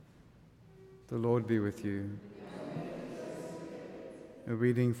The Lord be with you. A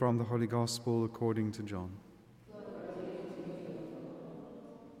reading from the Holy Gospel according to John.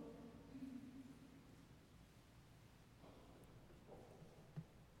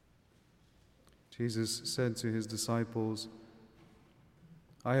 Jesus said to his disciples,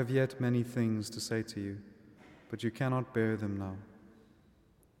 "I have yet many things to say to you, but you cannot bear them now.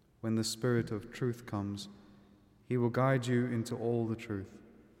 When the Spirit of truth comes, he will guide you into all the truth.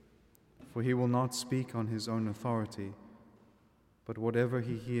 For he will not speak on his own authority, but whatever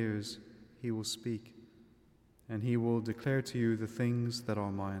he hears, he will speak, and he will declare to you the things that are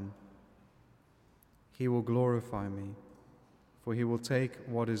mine. He will glorify me, for he will take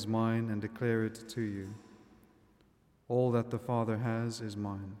what is mine and declare it to you. All that the Father has is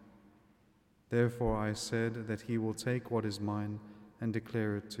mine. Therefore I said that he will take what is mine and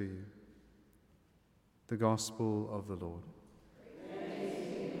declare it to you." The Gospel of the Lord.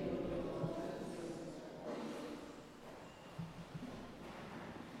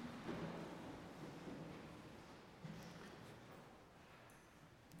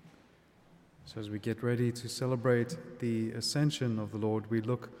 So as we get ready to celebrate the ascension of the Lord, we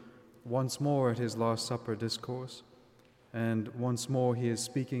look once more at his Last Supper discourse, and once more he is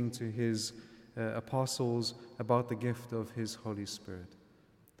speaking to his apostles about the gift of his Holy Spirit.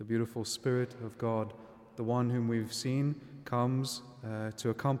 The beautiful Spirit of God, the one whom we've seen, comes to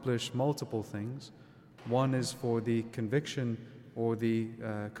accomplish multiple things. One is for the conviction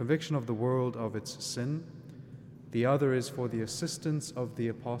of the world of its sin. The other is for the assistance of the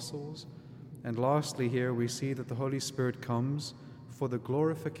apostles. And lastly, here we see that the Holy Spirit comes for the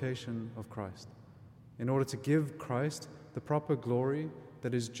glorification of Christ, in order to give Christ the proper glory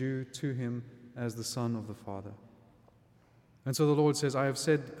that is due to him as the Son of the Father. And so the Lord says, I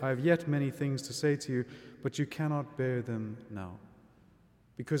have yet many things to say to you, but you cannot bear them now,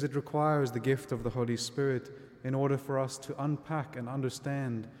 because it requires the gift of the Holy Spirit in order for us to unpack and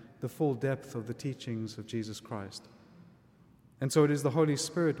understand the full depth of the teachings of Jesus Christ. And so it is the Holy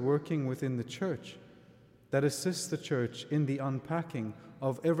Spirit working within the church that assists the church in the unpacking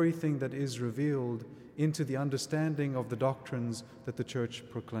of everything that is revealed into the understanding of the doctrines that the church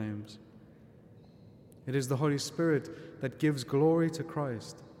proclaims. It is the Holy Spirit that gives glory to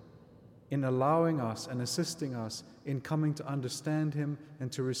Christ in allowing us and assisting us in coming to understand him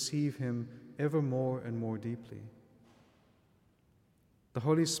and to receive him ever more and more deeply. The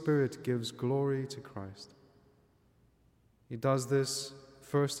Holy Spirit gives glory to Christ. He does this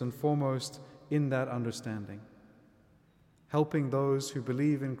first and foremost in that understanding, helping those who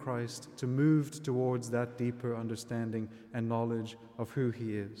believe in Christ to move towards that deeper understanding and knowledge of who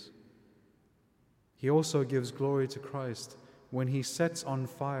he is. He also gives glory to Christ when he sets on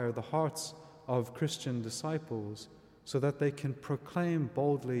fire the hearts of Christian disciples so that they can proclaim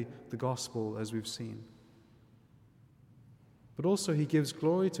boldly the gospel, as we've seen. But also he gives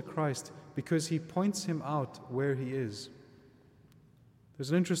glory to Christ because he points him out where he is. There's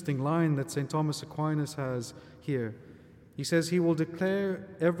an interesting line that St. Thomas Aquinas has here. He says, he will declare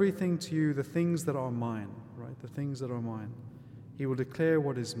everything to you, the things that are mine, right? The things that are mine. He will declare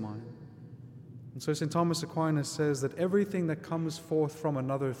what is mine. And so St. Thomas Aquinas says that everything that comes forth from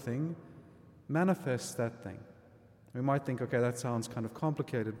another thing manifests that thing. We might think, okay, that sounds kind of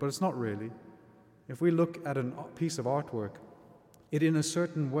complicated, but it's not really. If we look at a piece of artwork, it in a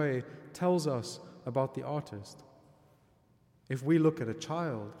certain way tells us about the artist. If we look at a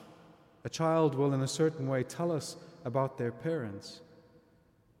child will in a certain way tell us about their parents.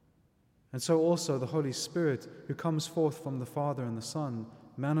 And so also the Holy Spirit, who comes forth from the Father and the Son,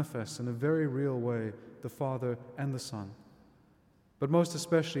 manifests in a very real way the Father and the Son, but most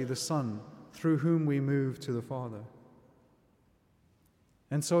especially the Son, through whom we move to the Father.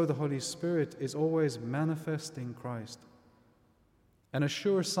 And so the Holy Spirit is always manifesting Christ. And a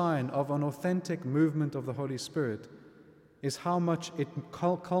sure sign of an authentic movement of the Holy Spirit is how much it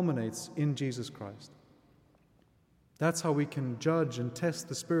culminates in Jesus Christ. That's how we can judge and test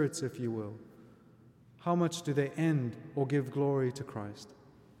the spirits, if you will. How much do they end or give glory to Christ?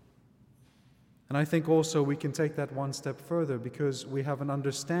 And I think also we can take that one step further because we have an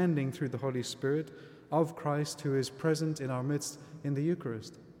understanding through the Holy Spirit of Christ who is present in our midst in the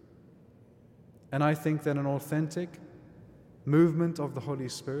Eucharist. And I think that an authentic movement of the Holy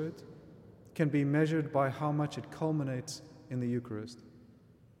Spirit can be measured by how much it culminates in the Eucharist,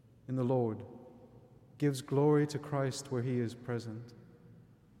 in the Lord, gives glory to Christ where he is present.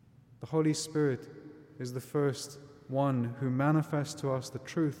 The Holy Spirit is the first one who manifests to us the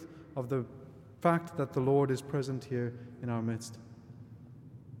truth of the fact that the Lord is present here in our midst.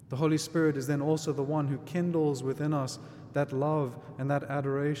 The Holy Spirit is then also the one who kindles within us that love and that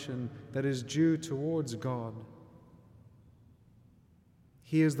adoration that is due towards God.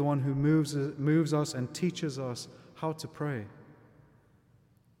 He is the one who moves us and teaches us how to pray.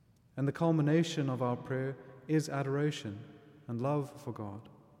 And the culmination of our prayer is adoration and love for God.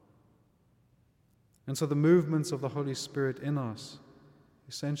 And so the movements of the Holy Spirit in us,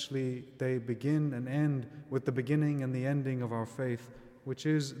 essentially, they begin and end with the beginning and the ending of our faith, which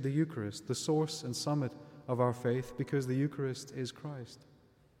is the Eucharist, the source and summit of our faith, because the Eucharist is Christ.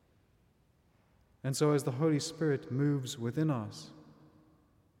 And so as the Holy Spirit moves within us,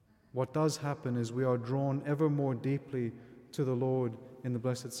 what does happen is we are drawn ever more deeply to the Lord in the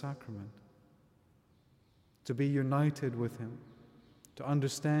Blessed Sacrament, to be united with Him, to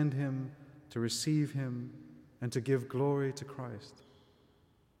understand Him, to receive Him, and to give glory to Christ.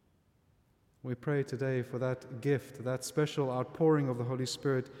 We pray today for that gift, that special outpouring of the Holy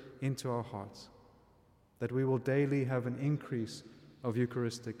Spirit into our hearts, that we will daily have an increase of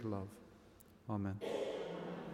Eucharistic love. Amen.